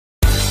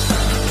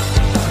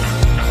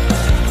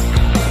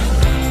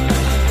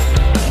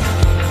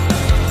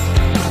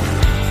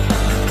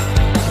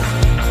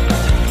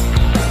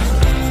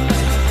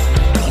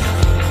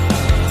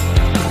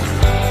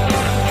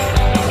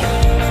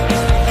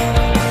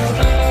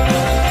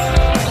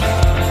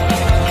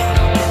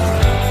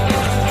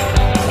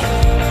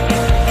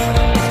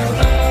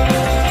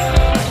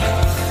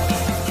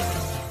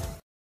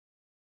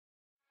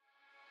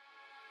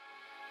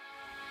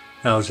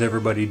How's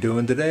everybody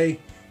doing today?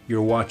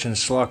 You're watching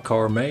Slot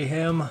Car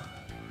Mayhem.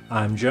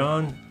 I'm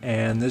John,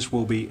 and this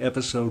will be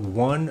episode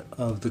 1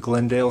 of the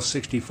Glendale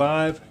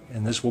 65,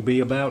 and this will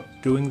be about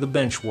doing the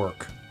bench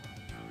work.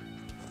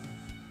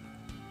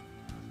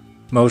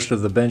 Most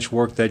of the bench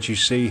work that you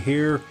see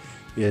here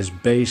is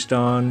based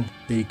on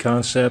the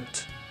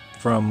concept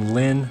from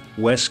Lynn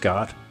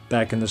Westcott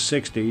back in the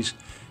 60s,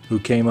 who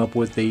came up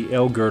with the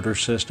L-Girder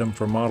system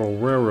for model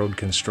railroad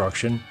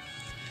construction.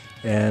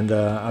 And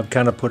I've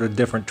kind of put a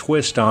different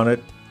twist on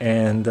it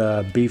and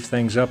beefed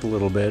things up a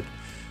little bit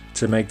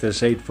to make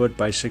this 8-foot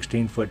by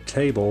 16-foot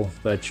table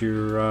that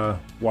you're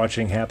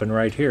watching happen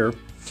right here.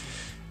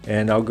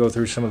 And I'll go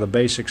through some of the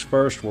basics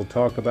first. We'll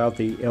talk about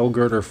the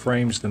L-Girder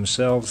frames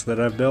themselves that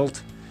I've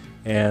built,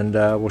 and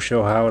we'll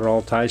show how it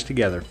all ties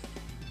together.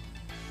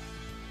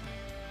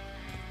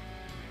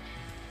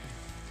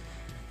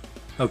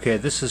 Okay,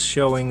 this is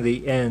showing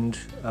the end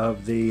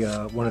of the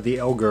one of the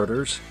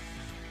L-Girders.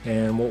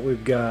 And what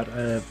we've got,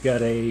 I've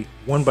got a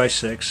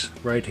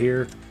 1x6 right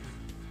here,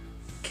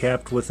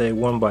 capped with a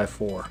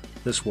 1x4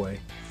 this way.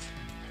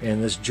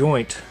 And this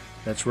joint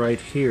that's right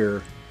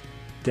here,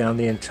 down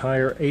the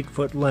entire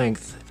 8-foot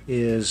length,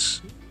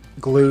 is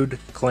glued,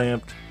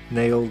 clamped,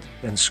 nailed,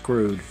 and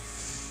screwed.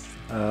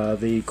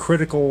 The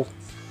critical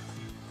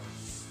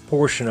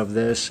portion of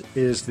this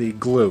is the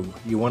glue.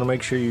 You want to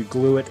make sure you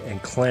glue it and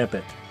clamp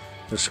it.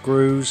 The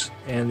screws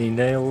and the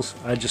nails,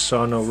 I just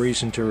saw no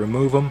reason to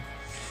remove them.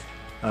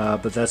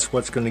 But that's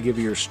what's going to give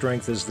you your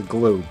strength, is the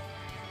glue.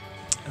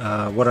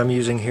 What I'm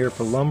using here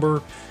for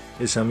lumber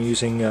is I'm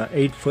using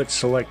 8-foot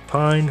select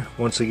pine.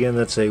 Once again,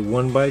 that's a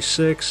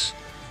 1x6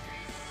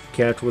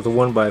 capped with a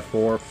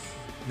 1x4.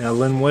 Now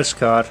Lynn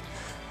Westcott,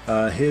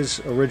 his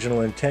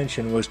original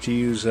intention was to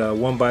use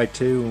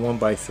 1x2 and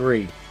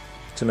 1x3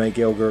 to make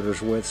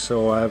L-Girders with,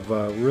 so I've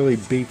really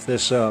beefed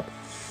this up.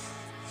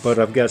 But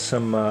I've got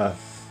some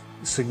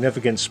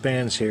significant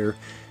spans here,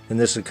 and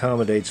this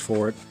accommodates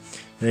for it.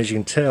 And as you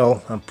can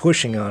tell, I'm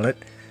pushing on it.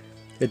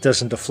 It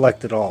doesn't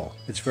deflect at all.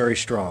 It's very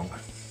strong.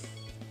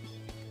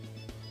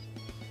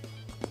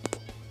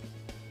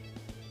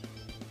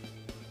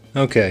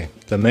 Okay,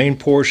 the main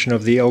portion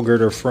of the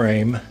L-Girder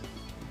frame,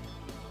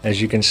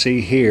 as you can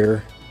see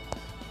here,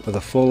 with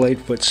a full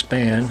 8-foot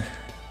span,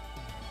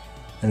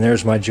 and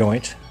there's my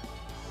joint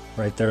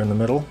right there in the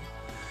middle.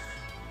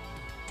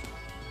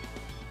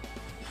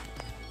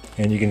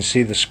 And you can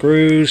see the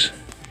screws.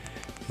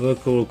 If you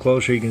look a little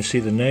closer, you can see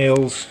the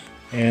nails.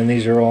 And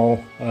these are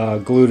all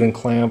glued and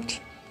clamped,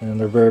 and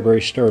they're very, very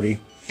sturdy.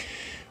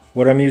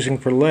 What I'm using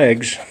for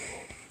legs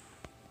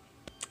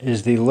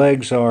is the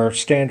legs are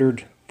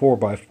standard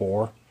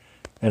 4x4,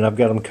 and I've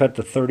got them cut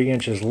to 30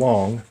 inches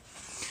long.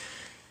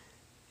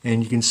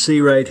 And you can see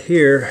right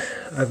here,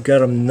 I've got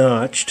them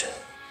notched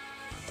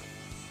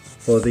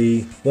for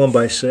the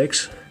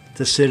 1x6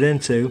 to sit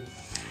into,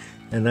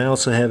 and I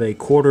also have a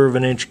 1/4 of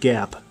an inch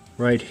gap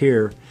right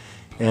here,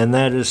 and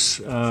that is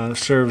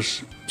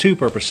serves two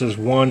purposes.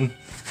 One,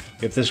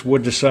 if this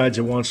wood decides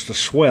it wants to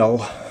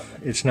swell,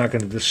 it's not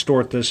going to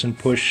distort this and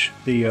push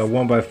the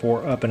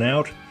 1x4 up and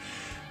out.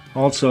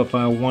 Also, if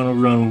I want to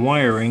run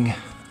wiring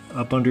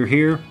up under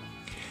here,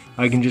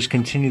 I can just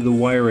continue the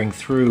wiring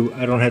through.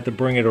 I don't have to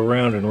bring it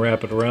around and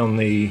wrap it around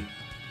the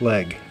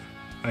leg.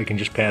 I can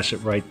just pass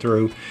it right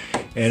through.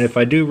 And if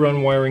I do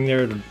run wiring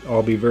there,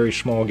 it'll be very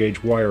small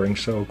gauge wiring,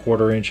 so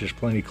 1/4 inch is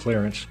plenty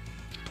clearance.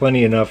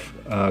 Plenty enough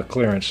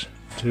clearance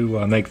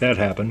to make that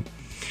happen.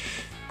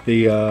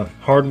 The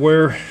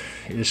hardware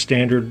is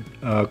standard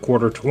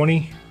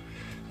 1/4-20.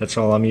 That's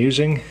all I'm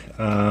using.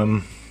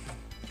 Of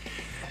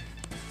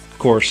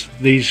course,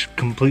 these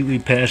completely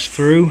pass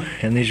through,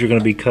 and these are going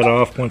to be cut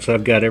off once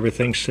I've got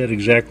everything set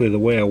exactly the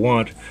way I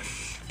want.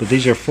 But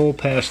these are full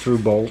pass-through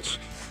bolts,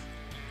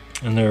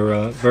 and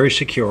they're very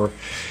secure.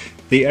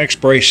 The X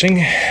bracing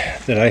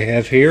that I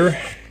have here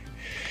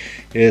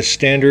is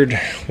standard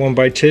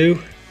 1x2,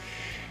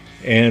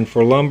 and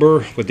for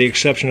lumber, with the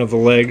exception of the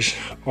legs,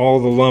 all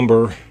the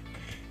lumber,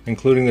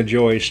 including the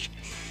joist,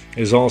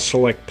 is all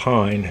select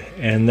pine,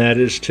 and that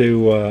is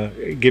to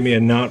give me a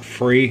knot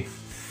free,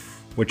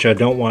 which I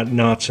don't want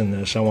knots in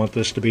this. I want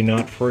this to be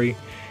knot free,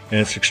 and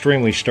it's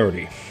extremely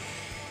sturdy.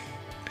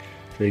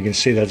 So you can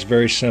see that's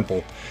very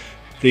simple.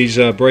 These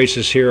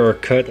braces here are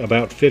cut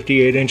about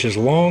 58 inches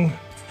long,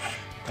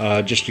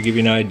 just to give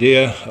you an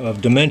idea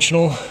of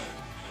dimensional.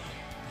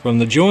 From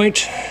the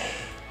joint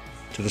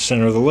to the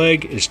center of the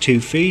leg is 2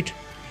 feet.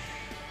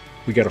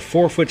 We got a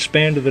 4-foot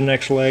span to the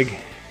next leg,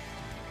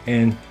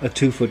 and a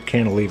 2-foot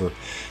cantilever.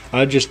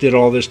 I just did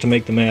all this to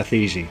make the math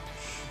easy.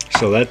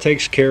 So that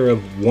takes care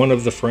of one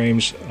of the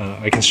frames.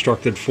 I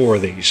constructed 4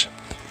 of these.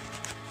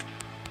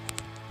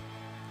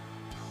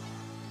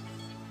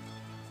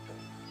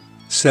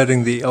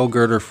 Setting the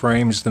L-Girder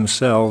frames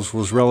themselves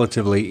was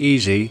relatively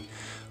easy.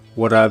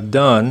 What I've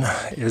done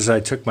is I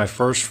took my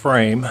first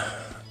frame,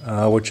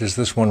 which is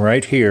this one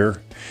right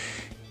here,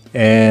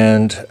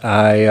 and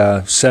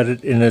I set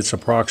it in its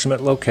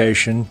approximate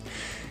location,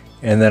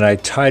 and then I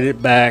tied it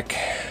back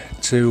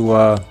to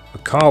a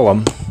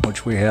column,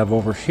 which we have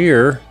over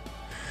here,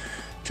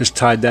 just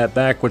tied that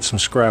back with some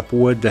scrap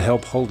wood to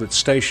help hold it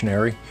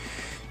stationary.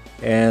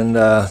 And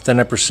then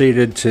I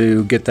proceeded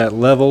to get that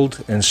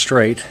leveled and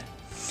straight.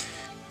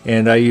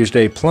 And I used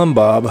a plumb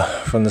bob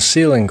from the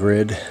ceiling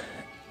grid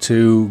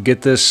to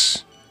get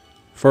this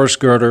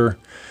first girder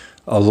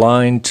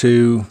aligned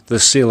to the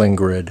ceiling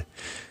grid.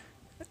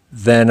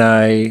 Then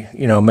I,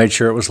 made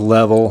sure it was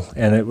level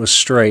and it was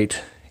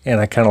straight, and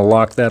I kind of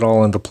locked that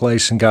all into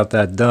place and got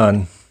that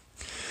done.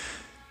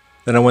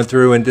 Then I went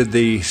through and did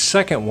the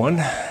second one,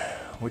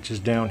 which is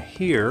down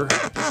here.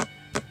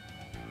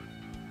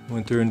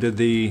 Went through and did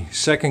the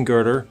second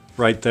girder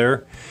right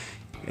there,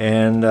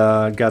 and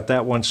got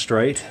that one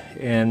straight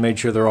and made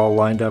sure they're all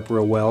lined up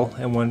real well.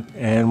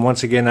 And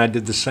once again, I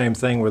did the same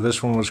thing where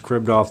this one was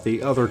cribbed off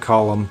the other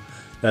column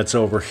that's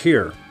over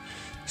here.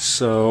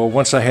 So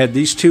once I had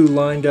these two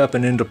lined up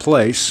and into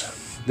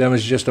place, then it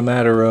was just a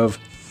matter of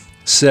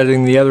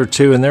setting the other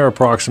two in their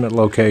approximate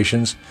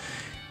locations,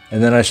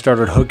 and then I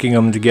started hooking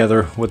them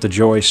together with the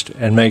joist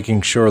and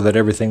making sure that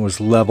everything was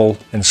level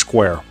and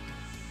square.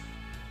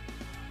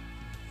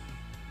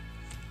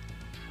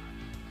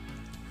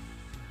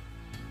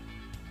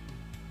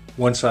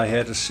 Once I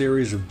had a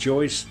series of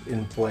joists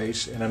in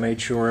place and I made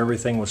sure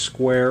everything was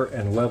square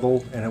and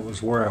level and it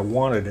was where I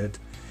wanted it,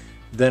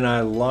 then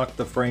I locked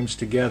the frames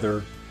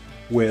together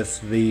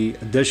with the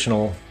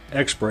additional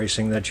X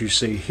bracing that you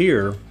see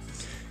here.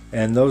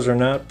 And those are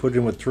not put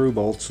in with through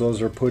bolts,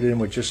 those are put in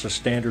with just a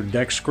standard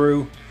deck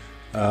screw,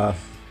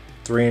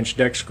 3-inch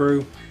deck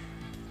screw,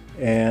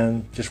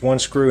 and just one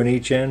screw in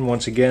each end.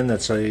 Once again,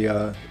 that's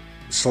a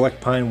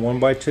Select Pine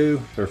 1x2,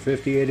 they're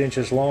 58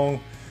 inches long.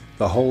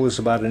 The hole is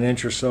about an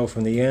inch or so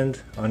from the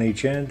end on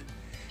each end.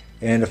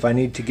 And if I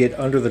need to get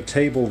under the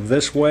table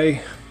this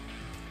way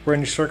for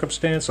any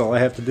circumstance, all I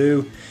have to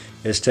do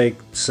is take,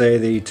 say,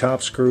 the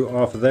top screw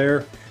off of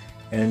there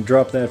and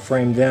drop that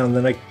frame down.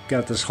 Then I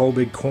got this whole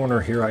big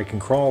corner here I can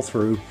crawl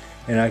through,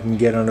 and I can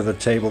get under the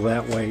table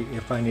that way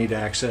if I need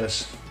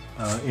access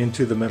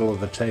into the middle of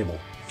the table.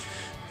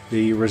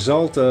 The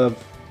result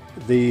of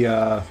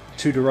the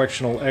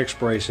two-directional X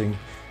bracing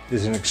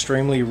is an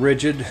extremely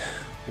rigid,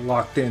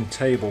 locked-in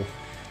table,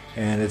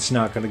 and it's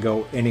not going to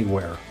go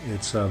anywhere.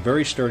 It's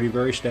very sturdy,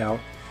 very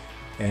stout,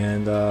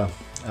 and to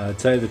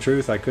tell you the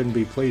truth, I couldn't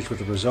be pleased with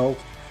the result.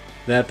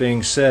 That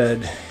being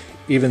said,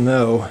 even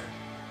though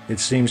it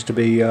seems to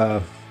be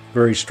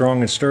very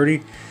strong and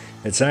sturdy,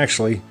 it's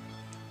actually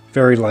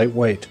very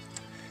lightweight,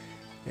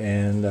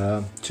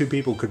 and two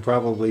people could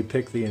probably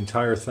pick the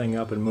entire thing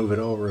up and move it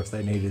over if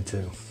they needed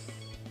to.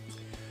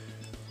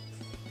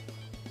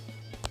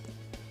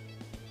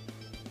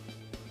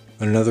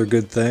 Another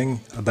good thing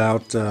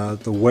about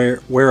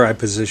where I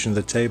position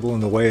the table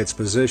and the way it's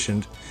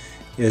positioned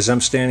is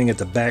I'm standing at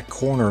the back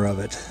corner of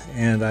it,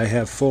 and I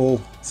have full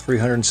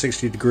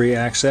 360-degree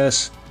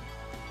access,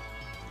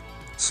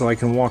 so I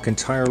can walk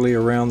entirely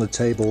around the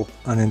table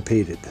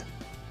unimpeded.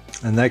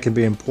 And that can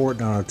be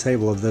important on a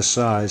table of this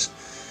size.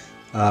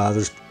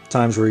 There's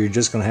times where you're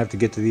just going to have to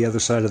get to the other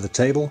side of the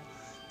table,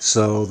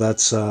 so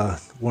that's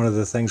one of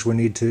the things we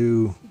need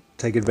to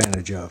take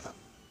advantage of.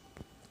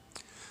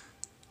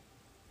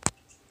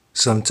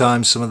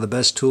 Sometimes some of the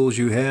best tools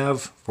you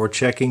have for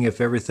checking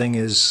if everything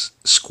is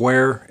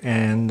square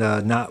and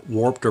not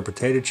warped or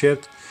potato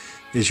chipped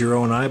is your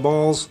own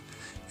eyeballs.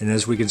 And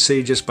as we can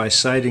see, just by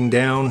sighting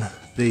down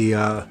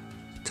the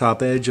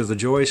top edge of the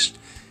joist,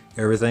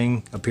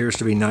 everything appears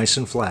to be nice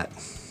and flat.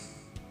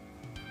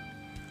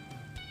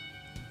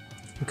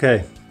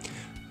 Okay,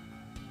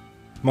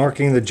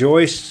 marking the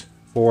joist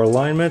for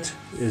alignment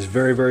is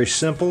very, very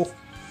simple.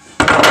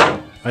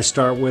 I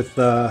start with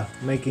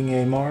making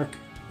a mark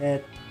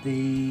at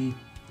the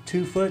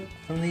 2 foot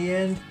from the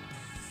end,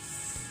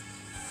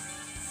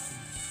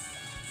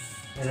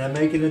 and I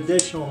make an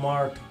additional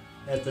mark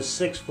at the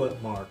 6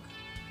 foot mark.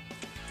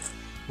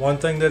 One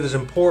thing that is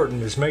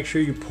important is make sure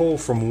you pull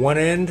from one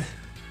end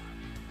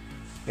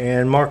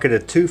and mark it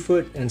at 2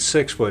 foot and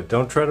 6 foot.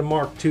 Don't try to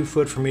mark 2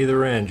 foot from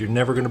either end. You're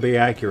never going to be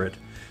accurate.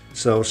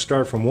 So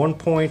start from one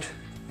point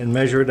and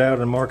measure it out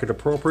and mark it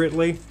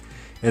appropriately,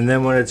 and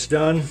then when it's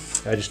done,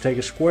 I just take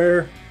a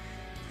square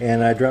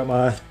and I drop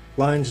my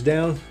lines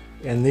down,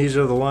 and these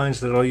are the lines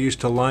that I'll use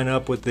to line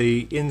up with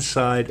the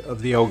inside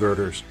of the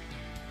L-girders.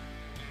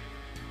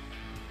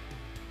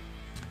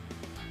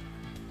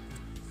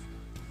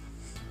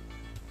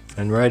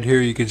 And right here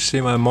you can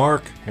see my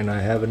mark, and I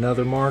have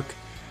another mark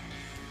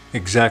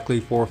exactly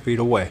 4 feet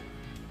away.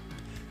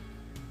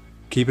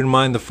 Keep in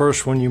mind the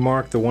first one you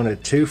mark, the one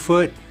at 2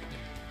 foot.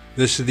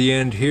 This is the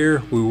end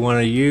here we want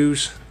to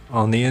use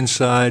on the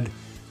inside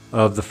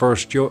of the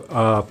first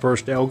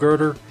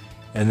L-girder,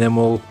 and then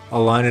we'll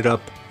align it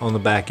up on the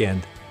back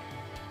end.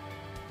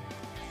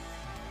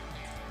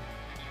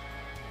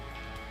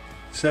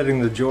 Setting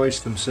the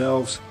joists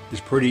themselves is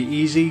pretty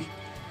easy.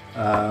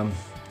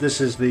 This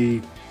is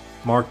the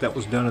mark that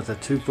was done at the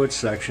 2 foot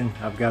section.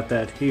 I've got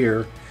that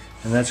here,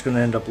 and that's going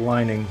to end up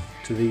lining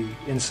to the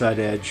inside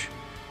edge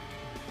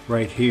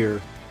right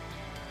here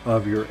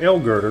of your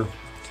L-girder.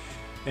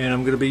 And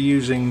I'm going to be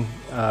using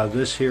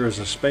this here as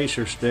a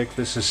spacer stick.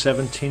 This is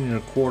 17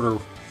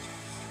 1/4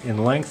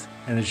 in length,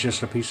 and it's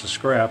just a piece of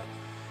scrap.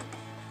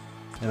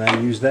 And I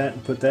use that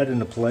and put that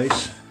into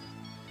place.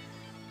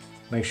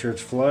 Make sure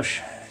it's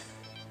flush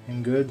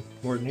and good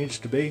where it needs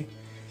to be.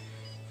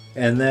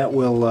 And that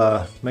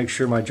will make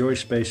sure my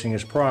joist spacing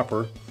is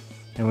proper.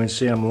 And we can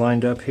see I'm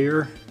lined up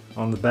here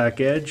on the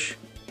back edge,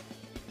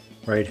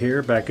 right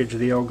here, back edge of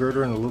the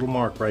L-girder, and a little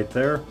mark right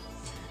there.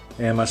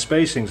 And my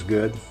spacing's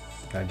good.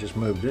 I just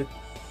moved it.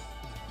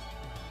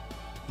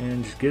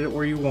 And just get it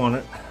where you want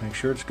it. Make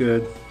sure it's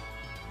good.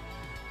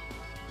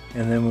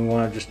 And then we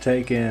want to just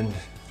take and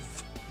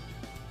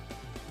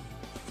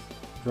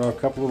draw a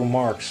couple little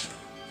marks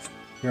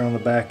here on the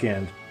back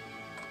end.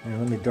 And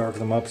let me darken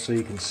them up so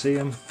you can see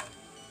them.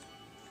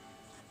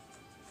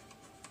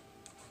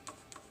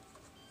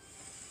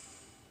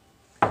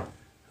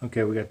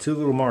 Okay, we got two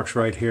little marks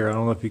right here. I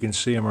don't know if you can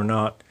see them or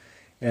not.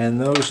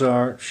 And those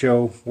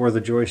show where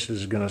the joist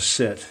is going to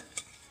sit.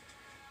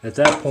 At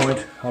that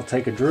point, I'll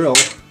take a drill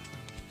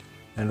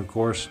and, of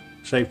course,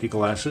 safety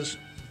glasses.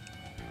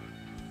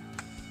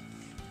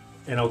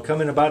 And I'll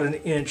come in about 1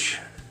 inch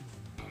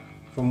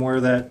from where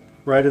that,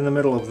 right in the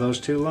middle of those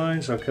two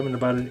lines, I'll come in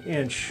about 1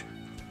 inch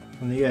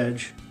from the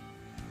edge.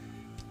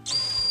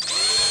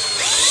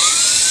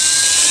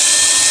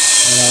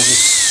 And I'll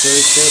just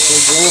very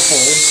carefully drill a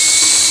hole.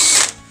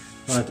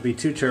 Don't have to be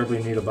too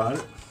terribly neat about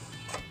it.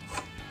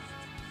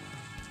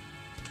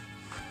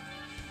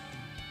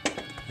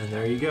 And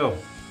there you go.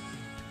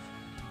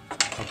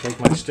 I'll take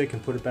my stick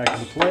and put it back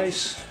into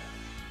place.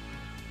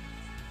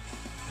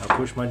 I'll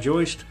push my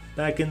joist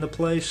back into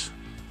place.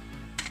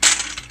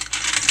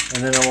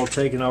 And then I will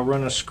take and I'll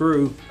run a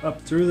screw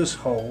up through this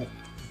hole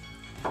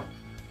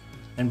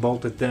and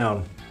bolt it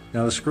down.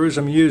 Now the screws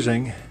I'm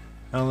using,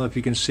 I don't know if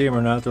you can see them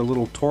or not, they're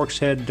little Torx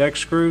head deck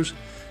screws.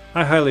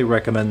 I highly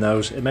recommend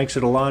those. It makes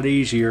it a lot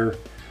easier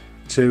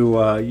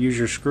to use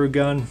your screw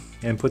gun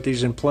and put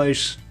these in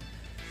place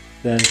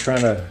than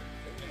trying to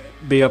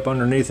be up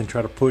underneath and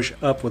try to push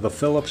up with a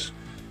Phillips.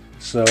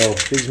 So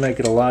these make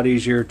it a lot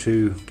easier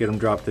to get them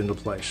dropped into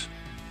place.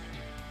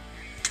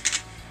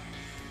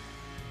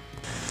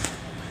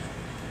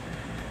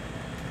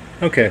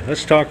 Okay,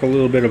 let's talk a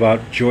little bit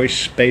about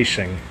joist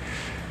spacing.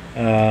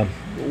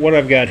 What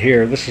I've got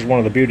here, this is one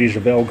of the beauties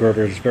of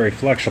L-girder, it's very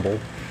flexible.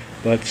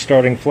 But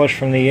starting flush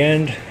from the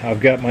end, I've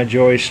got my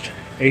joist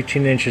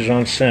 18 inches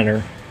on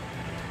center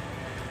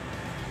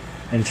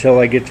until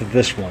I get to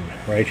this one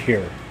right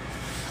here.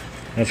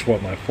 That's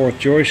what, my fourth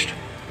joist.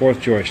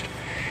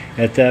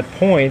 At that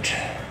point,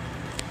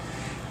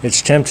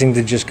 it's tempting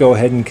to just go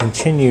ahead and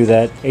continue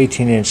that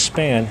 18-inch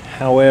span.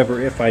 However,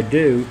 if I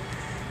do,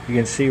 you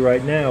can see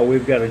right now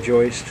we've got a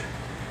joist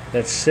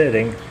that's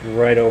sitting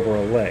right over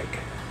a leg.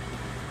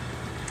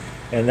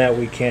 And that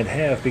we can't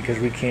have because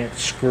we can't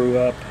screw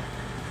up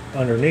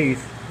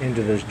underneath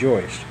into this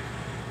joist.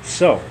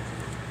 So,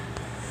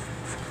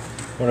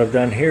 what I've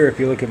done here, if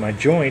you look at my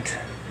joint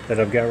that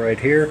I've got right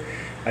here,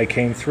 I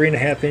came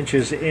 3.5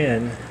 inches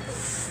in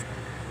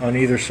on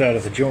either side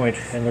of the joint,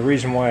 and the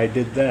reason why I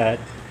did that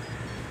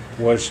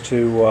was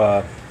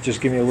to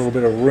just give me a little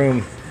bit of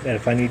room that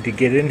if I need to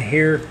get in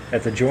here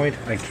at the joint,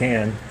 I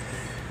can.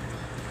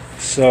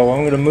 So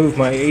I'm going to move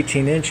my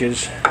 18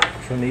 inches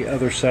from the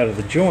other side of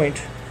the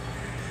joint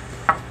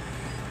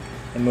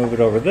and move it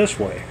over this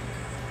way.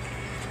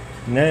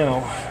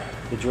 Now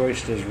the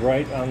joist is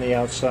right on the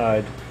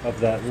outside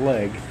of that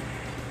leg,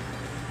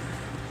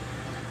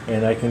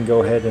 and I can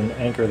go ahead and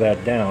anchor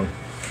that down.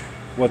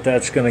 What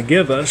that's going to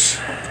give us,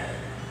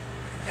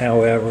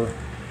 however,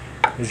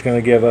 is going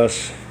to give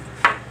us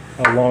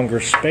a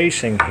longer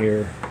spacing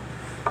here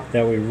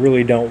that we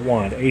really don't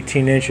want.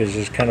 18 inches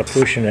is kind of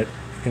pushing it,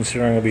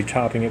 considering I'm going to be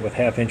topping it with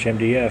 1/2 inch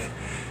MDF.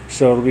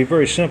 So it'll be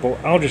very simple.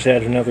 I'll just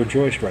add another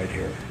joist right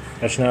here.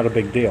 That's not a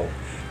big deal.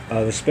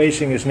 The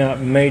spacing is not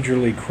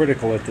majorly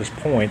critical at this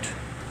point.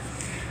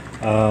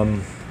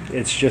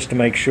 It's just to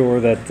make sure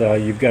that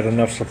you've got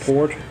enough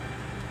support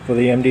for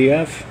the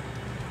MDF,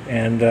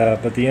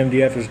 but the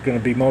MDF is going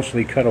to be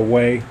mostly cut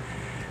away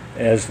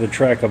as the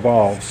track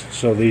evolves.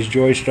 So these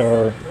joists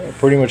are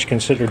pretty much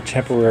considered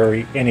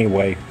temporary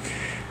anyway.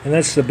 And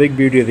that's the big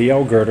beauty of the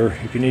L-girder.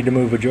 If you need to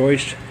move a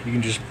joist, you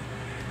can just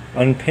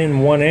unpin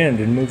one end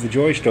and move the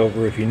joist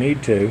over if you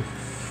need to.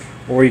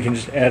 Or you can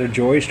just add a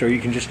joist, or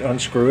you can just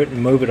unscrew it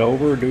and move it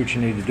over, or do what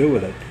you need to do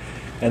with it.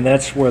 And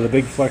that's where the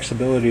big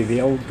flexibility of the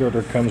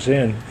L-girder comes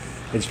in.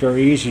 It's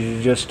very easy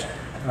to just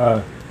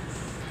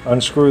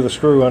unscrew the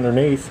screw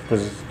underneath,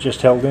 because it's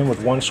just held in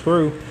with one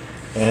screw,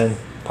 and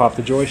pop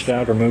the joist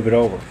out or move it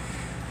over.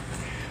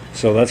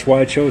 So that's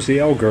why I chose the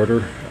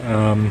L-girder,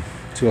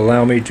 to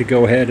allow me to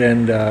go ahead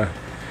and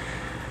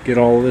get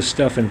all of this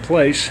stuff in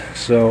place.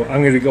 So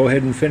I'm going to go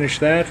ahead and finish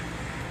that,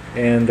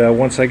 and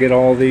once I get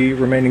all the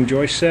remaining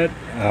joists set,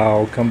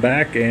 I'll come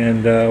back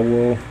and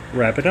we'll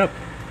wrap it up.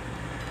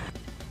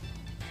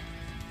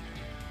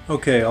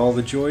 Okay, all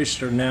the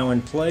joists are now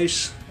in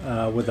place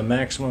with a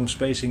maximum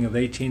spacing of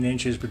 18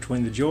 inches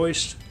between the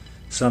joists.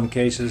 Some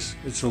cases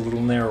it's a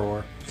little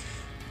narrower.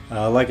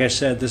 Like I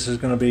said, this is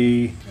going to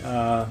be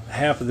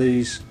half of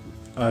these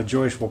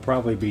joists will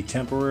probably be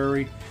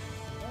temporary.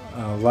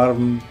 A lot of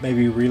them may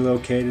be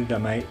relocated. I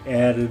might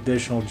add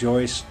additional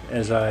joists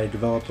as I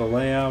develop the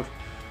layout,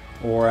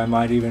 or I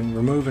might even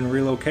remove and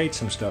relocate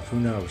some stuff, who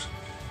knows.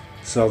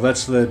 So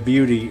that's the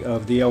beauty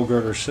of the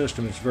L-Girder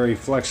system. It's very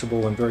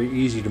flexible and very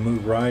easy to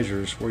move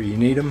risers where you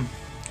need them,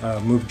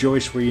 move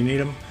joists where you need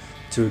them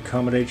to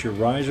accommodate your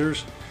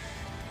risers.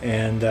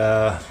 And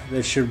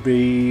this should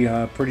be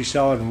pretty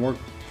solid and work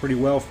pretty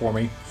well for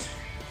me.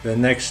 The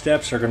next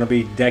steps are going to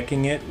be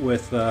decking it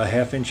with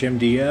 1/2 inch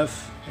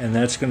MDF, and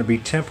that's going to be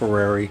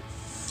temporary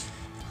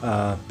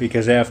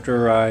because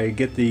after I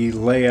get the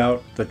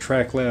layout, the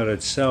track layout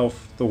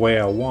itself the way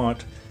I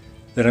want,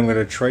 then I'm going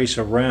to trace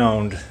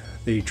around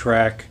the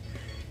track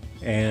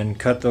and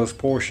cut those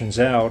portions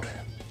out,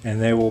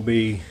 and they will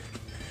be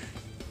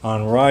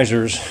on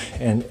risers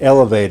and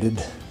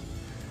elevated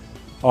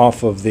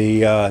off of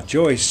the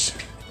joists,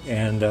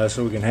 and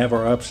so we can have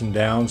our ups and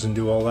downs and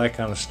do all that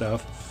kind of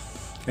stuff.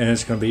 And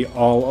it's going to be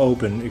all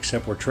open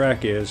except where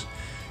track is,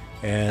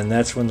 and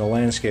that's when the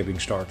landscaping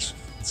starts.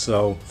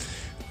 So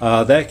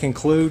that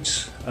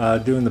concludes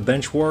doing the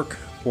bench work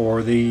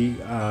for the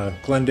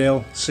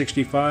Glendale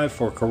 65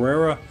 for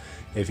Carrera.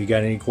 If you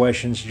got any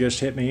questions, just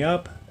hit me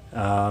up.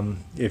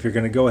 If you're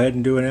going to go ahead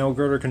and do an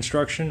L-Girder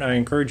construction, I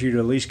encourage you to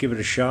at least give it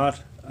a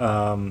shot,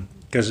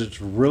 because it's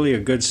really a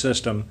good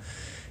system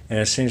and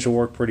it seems to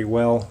work pretty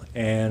well.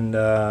 And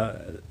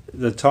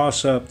the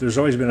toss-up, there's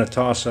always been a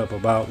toss-up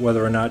about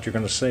whether or not you're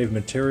going to save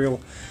material.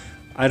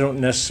 I don't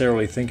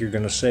necessarily think you're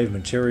going to save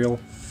material.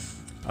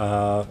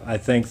 I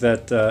think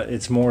that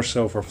it's more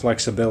so for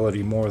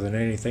flexibility more than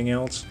anything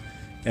else,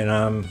 and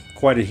I'm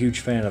quite a huge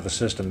fan of the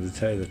system, to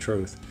tell you the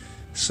truth.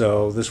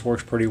 So this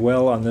works pretty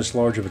well on this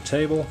large of a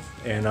table,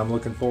 and I'm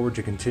looking forward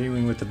to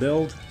continuing with the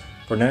build.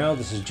 For now,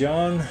 this is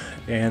John,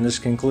 and this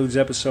concludes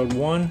episode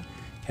 1.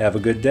 Have a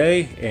good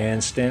day,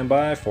 and stand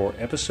by for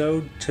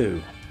episode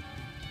 2.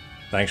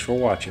 Thanks for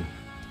watching.